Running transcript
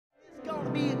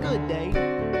gonna be a good day.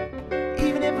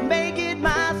 Even if I make it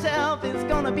myself, it's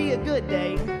gonna be a good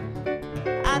day.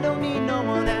 I don't need no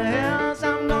one else,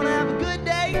 I'm gonna have a good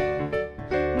day.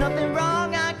 Nothing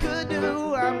wrong I could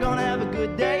do, I'm gonna have a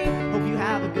good day. Hope you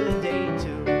have a good day too.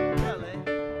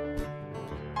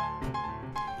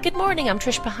 Good morning, I'm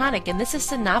Trish Pahanik, and this is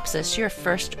Cynopsis, your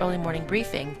first early morning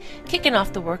briefing. Kicking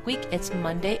off the work week, it's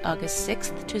Monday, August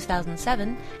 6th,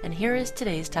 2007, and here is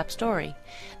today's top story.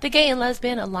 The Gay and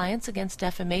Lesbian Alliance Against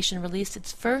Defamation released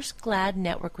its first GLAAD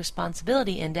Network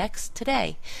Responsibility Index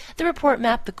today. The report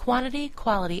mapped the quantity,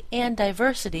 quality, and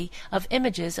diversity of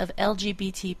images of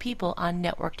LGBT people on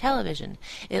network television.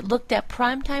 It looked at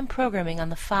primetime programming on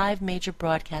the 5 major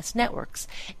broadcast networks,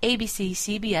 ABC,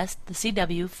 CBS, the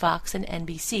CW, Fox, and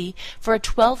NBC, for a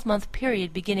 12-month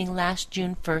period beginning last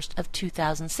June 1st of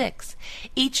 2006.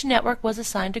 Each network was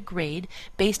assigned a grade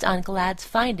based on GLAAD's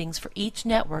findings for each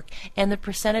network and the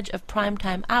percentage of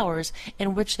primetime hours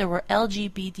in which there were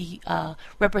LGBT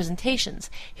representations.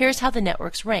 Here's how the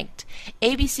networks ranked.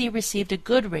 ABC received a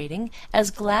good rating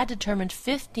as GLAAD determined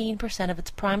 15% of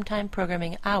its primetime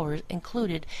programming hours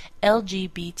included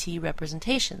LGBT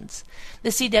representations. The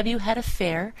CW had a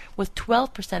fair, with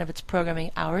 12% of its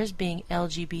programming hours being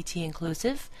LGBT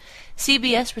inclusive.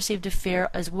 CBS received a fair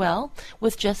as well,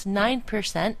 with just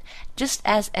 9%, just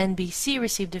as NBC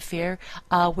received a fair,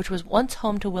 which was once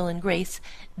home to Will and Grace.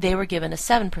 They were given a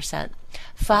 7%.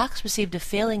 Fox received a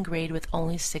failing grade with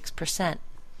only 6%.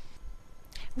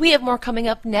 We have more coming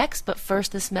up next, but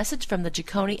first this message from the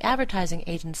Giacone Advertising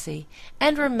Agency.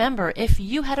 And remember, if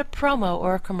you had a promo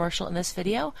or a commercial in this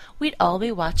video, we'd all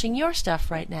be watching your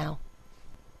stuff right now.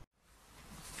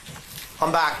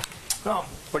 I'm back. Oh,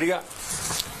 what do you got?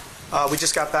 We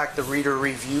just got back the reader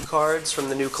review cards from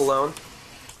the new cologne.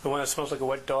 The one that smells like a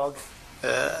wet dog?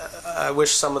 I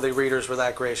wish some of the readers were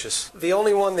that gracious. The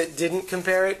only one that didn't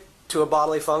compare it to a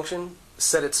bodily function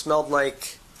said it smelled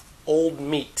like old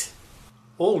meat.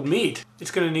 Old meat? It's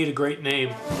going to need a great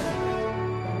name.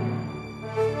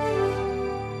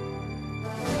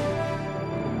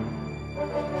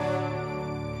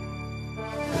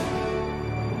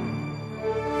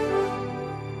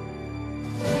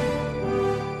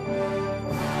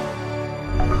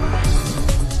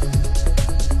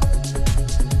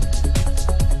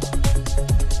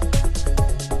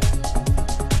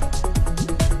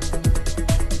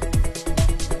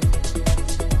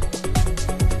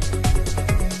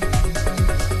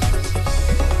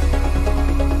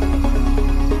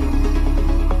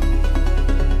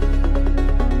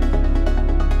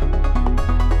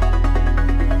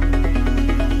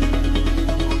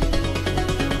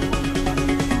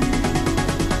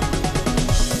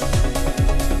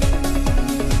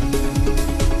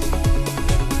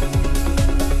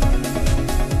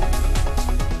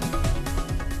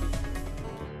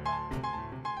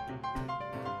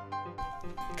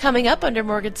 Coming up under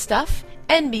more good stuff,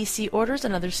 NBC orders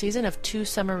another season of 2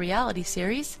 summer reality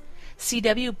series.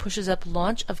 CW pushes up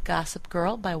launch of Gossip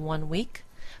Girl by 1 week.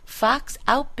 Fox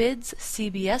outbids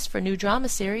CBS for new drama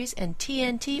series, and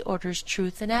TNT orders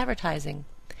Truth in Advertising.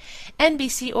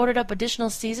 NBC ordered up additional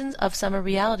seasons of summer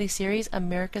reality series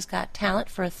America's Got Talent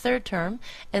for a 3rd term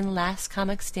and Last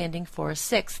Comic Standing for a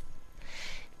 6th.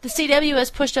 The CW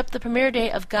has pushed up the premiere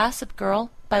date of Gossip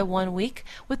Girl by 1 week,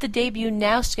 with the debut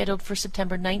now scheduled for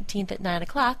September 19th at 9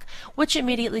 o'clock, which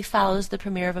immediately follows the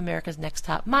premiere of America's Next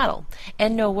Top Model.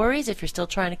 And no worries, if you're still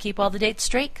trying to keep all the dates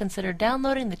straight, consider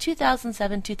downloading the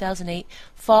 2007-2008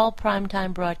 Fall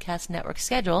Primetime Broadcast Network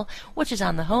schedule, which is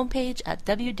on the homepage at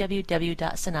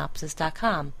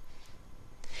www.cynopsis.com.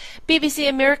 BBC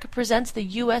America presents the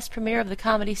U.S. premiere of the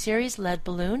comedy series Lead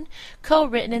Balloon,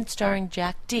 co-written and starring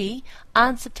Jack D.,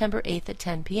 on September 8th at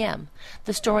 10 p.m.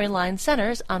 The storyline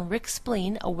centers on Rick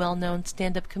Spleen, a well-known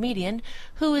stand-up comedian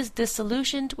who is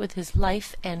disillusioned with his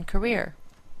life and career.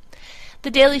 The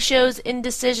Daily Show's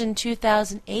Indecision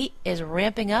 2008 is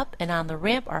ramping up, and on the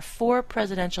ramp are 4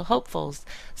 presidential hopefuls.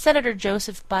 Senator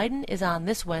Joseph Biden is on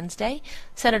this Wednesday.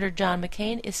 Senator John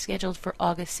McCain is scheduled for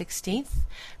August 16th.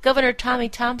 Governor Tommy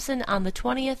Thompson on the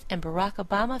 20th, and Barack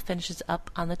Obama finishes up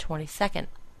on the 22nd.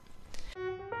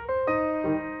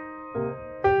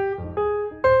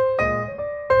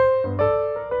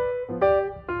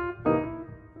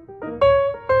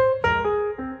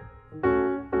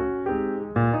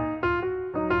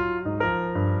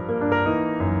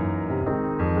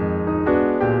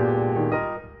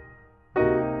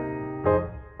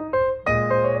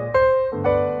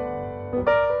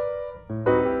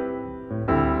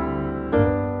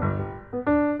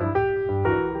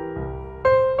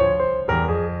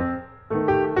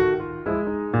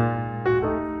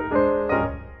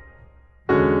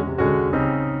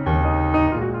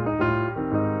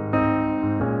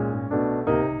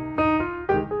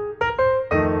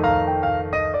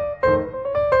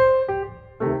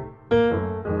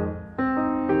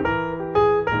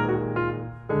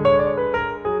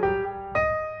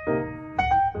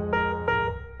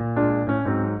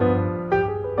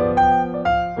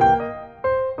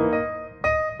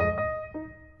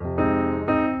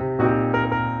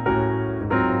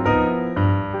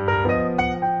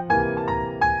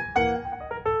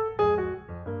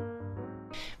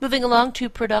 Moving along to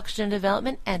production and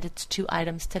development and its two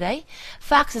items today.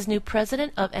 Fox's new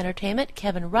president of entertainment,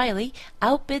 Kevin Riley,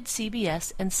 outbid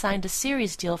CBS and signed a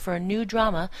series deal for a new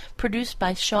drama produced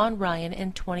by Sean Ryan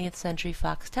and 20th Century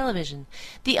Fox Television.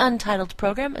 The untitled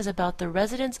program is about the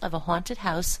residents of a haunted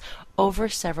house over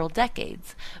several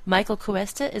decades. Michael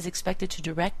Cuesta is expected to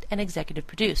direct and executive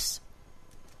produce.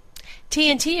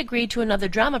 TNT agreed to another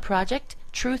drama project,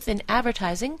 Truth in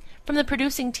Advertising, from the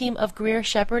producing team of Greer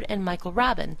Shepard and Michael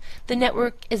Robin. The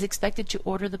network is expected to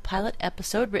order the pilot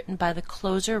episode written by the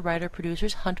Closer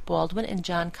writer-producers Hunt Baldwin and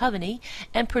John Coveney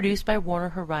and produced by Warner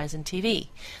Horizon TV.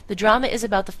 The drama is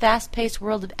about the fast-paced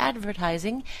world of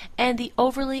advertising and the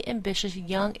overly ambitious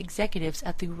young executives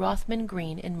at the Rothman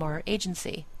Green and Moore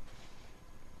Agency.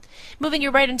 Moving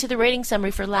you right into the rating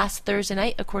summary for last Thursday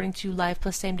night, according to Live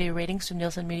Plus Same Day ratings from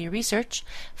Nielsen Media Research,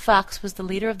 Fox was the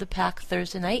leader of the pack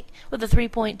Thursday night with a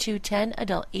 3.210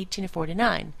 adult 18 to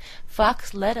 49.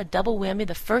 Fox led a double whammy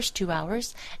the first 2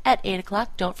 hours. At 8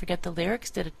 o'clock, Don't Forget the Lyrics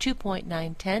did a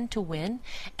 2.910 to win,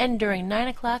 and during 9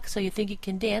 o'clock, So You Think You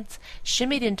Can Dance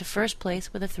shimmied into first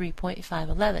place with a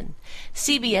 3.511.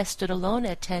 CBS stood alone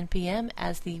at 10 p.m.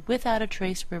 as the Without a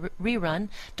Trace rerun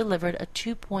delivered a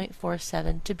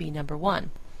 2.47 to be number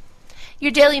one.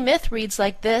 Your daily myth reads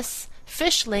like this: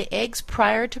 fish lay eggs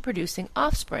prior to producing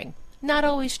offspring. Not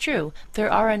always true.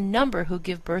 There are a number who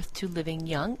give birth to living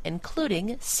young,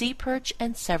 including sea perch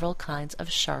and several kinds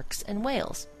of sharks and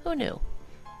whales. Who knew?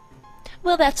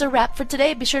 Well, that's a wrap for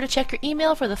today. Be sure to check your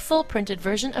email for the full printed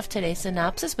version of today's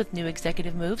synopsis with new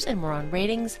executive moves and more on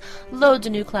ratings, loads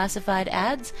of new classified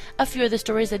ads, a few of the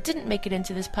stories that didn't make it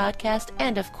into this podcast,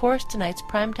 and of course tonight's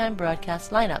primetime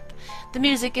broadcast lineup. The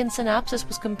music in Synopsis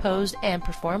was composed and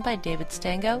performed by David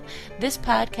Stango. This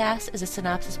podcast is a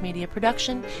Synopsis Media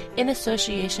production in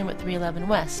association with 311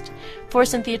 West. For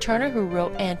Cynthia Turner, who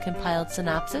wrote and compiled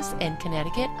Synopsis in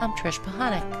Connecticut, I'm Trish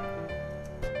Pahanik.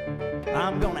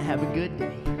 I'm gonna have a good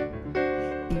day.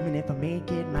 Even if I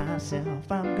make it myself,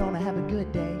 I'm gonna have a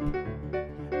good day.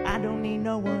 I don't need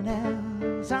no one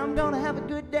else. I'm gonna have a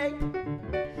good day.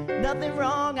 Nothing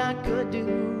wrong I could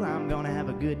do. I'm gonna have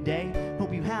a good day.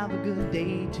 Hope you have a good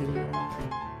day too.